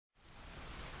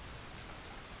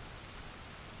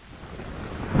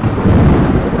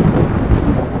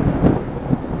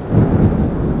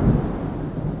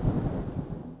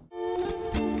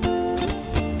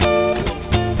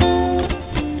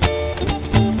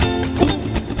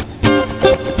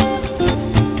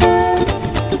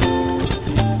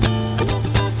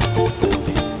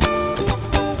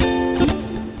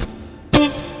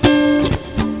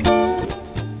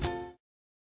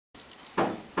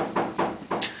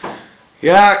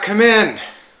Yeah, come in.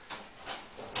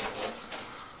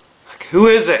 Who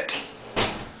is it?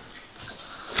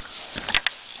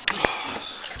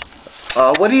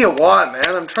 What do you want,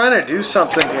 man? I'm trying to do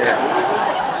something here.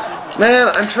 Man,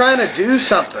 I'm trying to do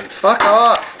something. Fuck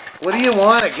off. What do you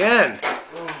want again?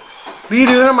 What are you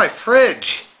doing in my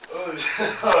fridge?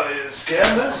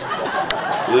 Scan this?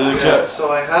 Yeah,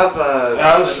 so I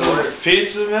have some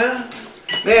pizza, man.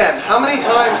 Man, how many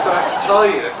times do I have to tell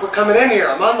you to quit coming in here?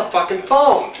 I'm on the fucking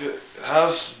phone.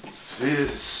 How's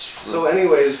this? So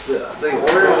anyways, the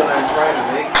order that I'm trying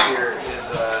to make here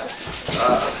is,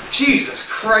 Jesus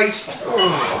Christ.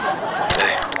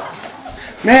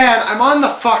 Man, I'm on the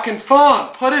fucking phone.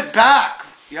 Put it back.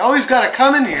 You always gotta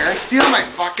come in here and steal my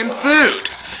fucking food.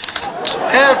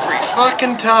 Every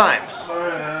fucking time.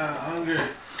 Sorry, I'm hungry.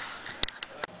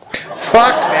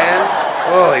 Fuck, man.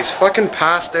 Oh, he's fucking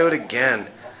passed out again.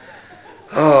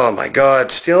 Oh my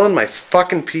god, stealing my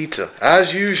fucking pizza,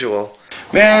 as usual.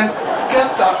 Man,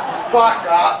 get the fuck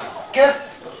up.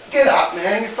 Get up,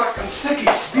 man. You're fucking sick of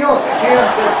you stealing my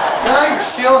damn thing. Now you're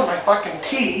stealing my fucking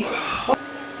tea.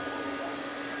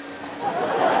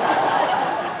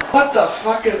 What the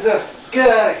fuck is this? Get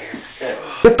out of here.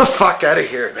 Get the fuck out of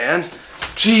here, man.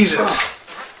 Jesus.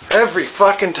 Every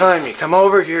fucking time you come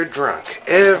over here drunk.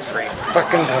 Every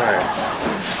fucking time.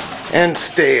 And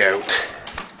stay out.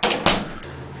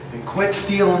 And quit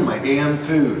stealing my damn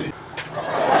food.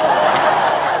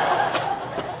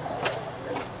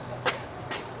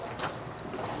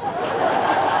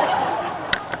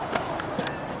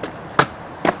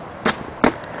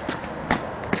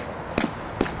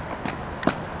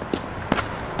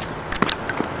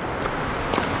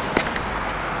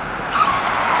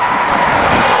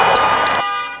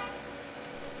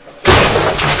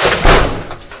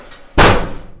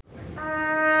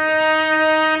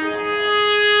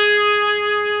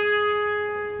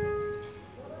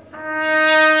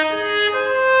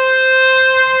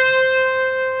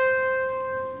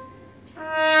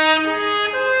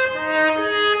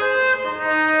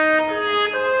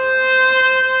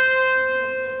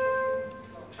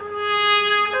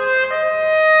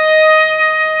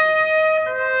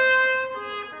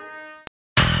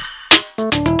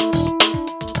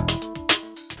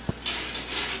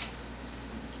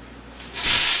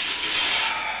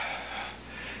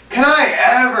 Can I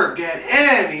ever get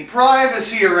any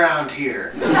privacy around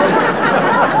here?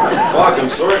 Fuck, I'm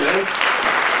sorry, man.